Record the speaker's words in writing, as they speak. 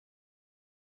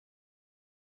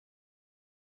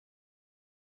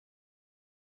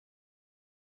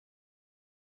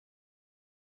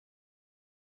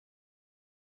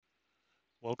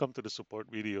Welcome to the support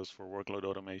videos for workload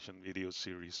automation video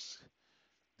series.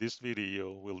 This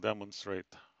video will demonstrate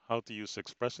how to use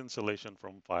express installation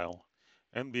from file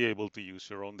and be able to use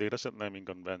your own dataset naming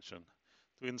convention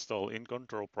to install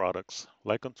InControl products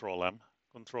like Control-M,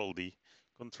 Control-D,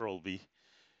 Control-V,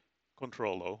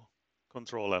 Control-O,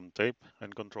 Control-M tape,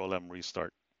 and Control-M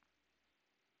restart.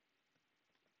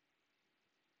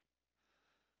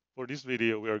 For this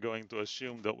video, we are going to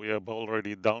assume that we have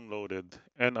already downloaded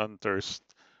and unthirsted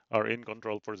our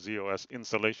InControl for ZOS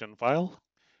installation file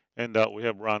and that we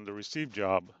have run the receive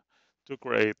job to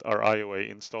create our IOA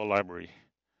install library.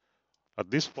 At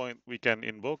this point, we can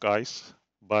invoke ICE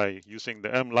by using the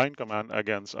mline command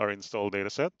against our install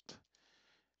dataset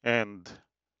and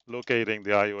locating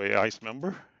the IOA ICE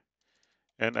member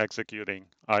and executing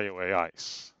IOA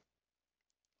ICE.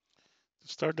 To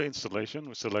start the installation,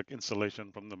 we select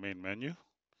installation from the main menu.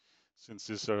 Since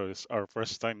this is our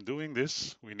first time doing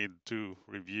this, we need to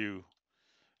review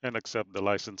and accept the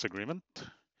license agreement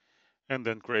and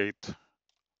then create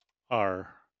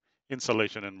our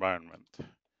installation environment.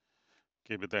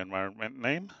 Give it the environment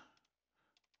name,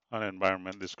 an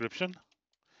environment description,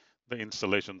 the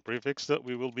installation prefix that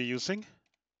we will be using,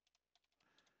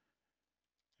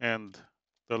 and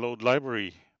the load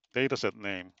library dataset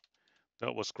name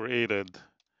that was created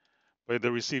by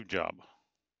the receive job.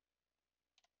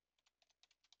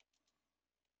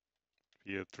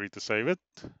 Feel free to save it.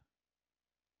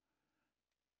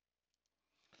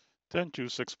 Then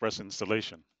choose Express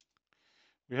Installation.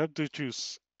 We have to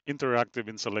choose interactive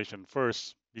installation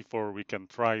first before we can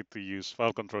try to use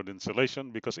file controlled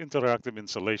installation because interactive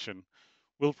installation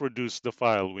will produce the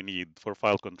file we need for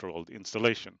file controlled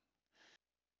installation.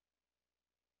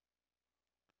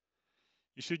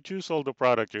 You should choose all the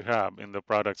product you have in the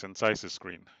products and sizes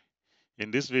screen.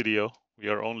 In this video, we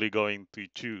are only going to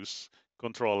choose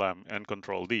Control-M and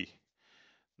Control-D.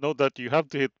 Note that you have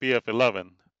to hit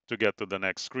PF11 to get to the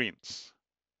next screens.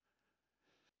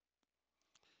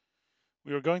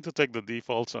 We are going to take the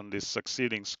defaults on these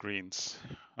succeeding screens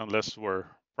unless we're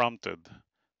prompted,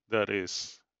 that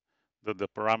is, that the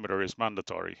parameter is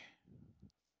mandatory,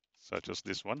 such as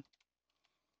this one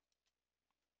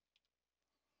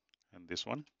and this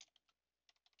one.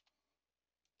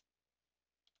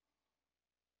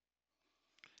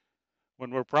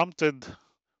 When we're prompted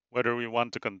whether we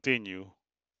want to continue,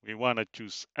 we want to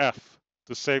choose F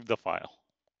to save the file.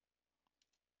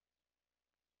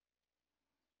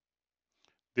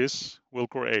 This will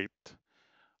create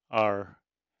our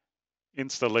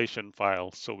installation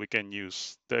file so we can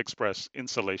use the express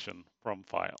installation from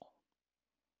file.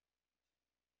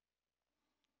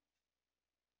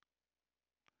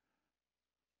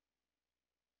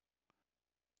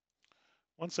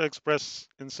 Once the express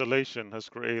installation has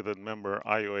created member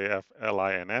IOAF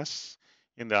LINS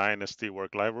in the INST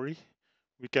work library,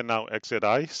 we can now exit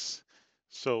ICE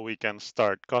so we can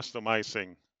start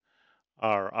customizing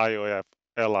our IOAF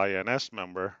LINS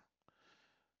member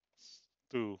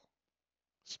to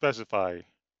specify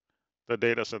the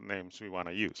dataset names we want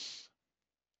to use.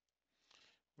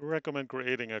 We recommend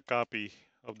creating a copy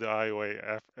of the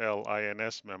IOAF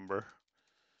LINS member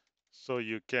so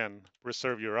you can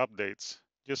preserve your updates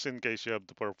just in case you have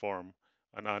to perform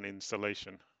an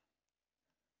uninstallation.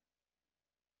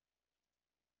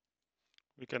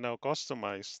 We can now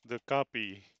customize the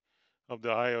copy of the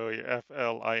IOAF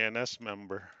LINS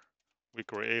member we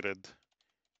created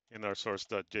in our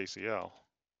source.jcl.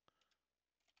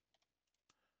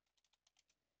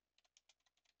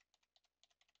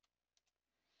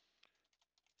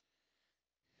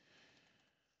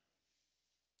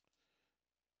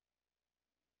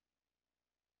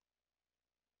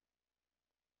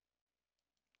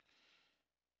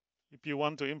 If you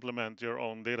want to implement your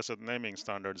own dataset naming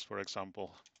standards, for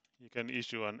example, you can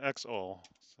issue an XO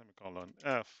semicolon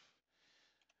F,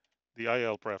 the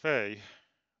ILPref A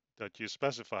that you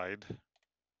specified,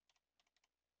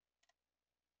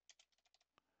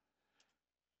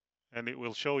 and it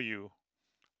will show you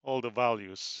all the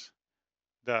values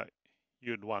that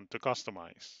you'd want to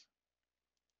customize.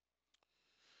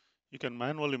 You can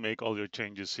manually make all your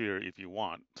changes here if you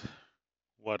want.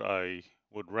 What I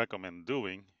would recommend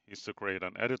doing is to create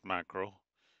an edit macro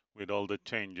with all the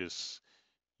changes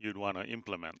you'd want to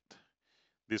implement.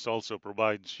 This also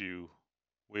provides you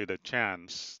with a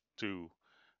chance to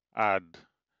add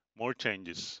more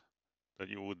changes that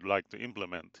you would like to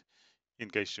implement in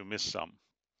case you miss some.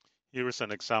 Here is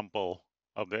an example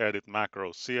of the edit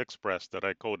macro cexpress that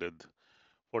I coded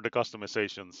for the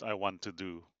customizations I want to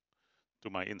do to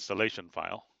my installation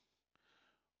file.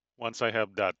 Once I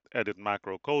have that edit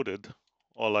macro coded,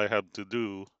 all I have to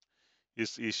do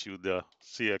is issue the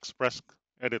cexpress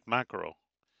edit macro,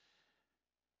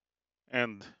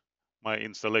 and my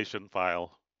installation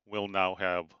file will now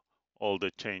have all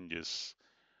the changes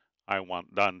I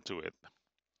want done to it.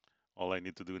 All I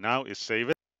need to do now is save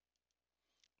it,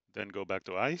 then go back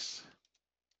to ICE,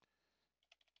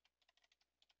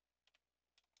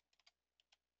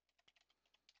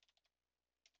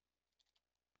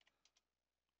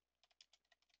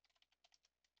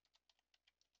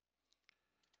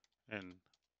 and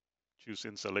choose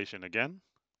installation again,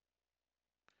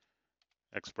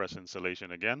 express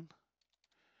installation again.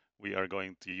 We are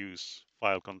going to use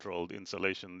file controlled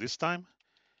installation this time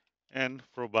and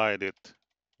provide it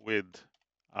with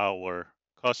our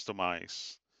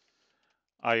customized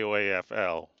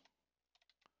IOAFL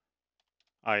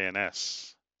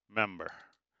INS member.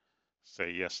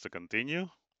 Say yes to continue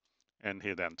and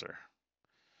hit enter.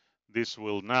 This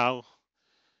will now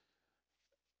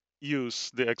use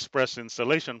the express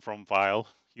installation from file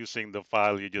using the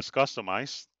file you just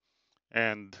customized,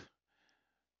 and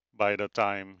by the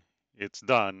time it's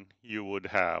done, you would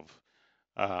have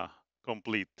a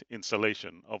complete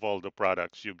installation of all the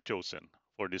products you've chosen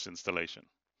for this installation.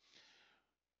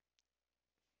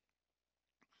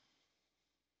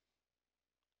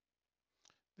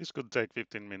 This could take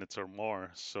 15 minutes or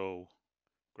more, so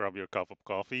grab your cup of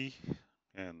coffee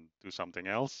and do something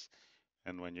else.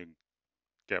 And when you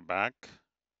get back,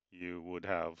 you would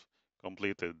have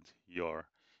completed your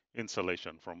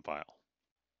installation from file.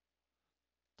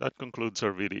 That concludes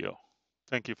our video.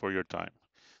 Thank you for your time.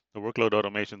 The Workload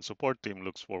Automation support team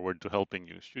looks forward to helping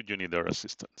you should you need our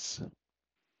assistance.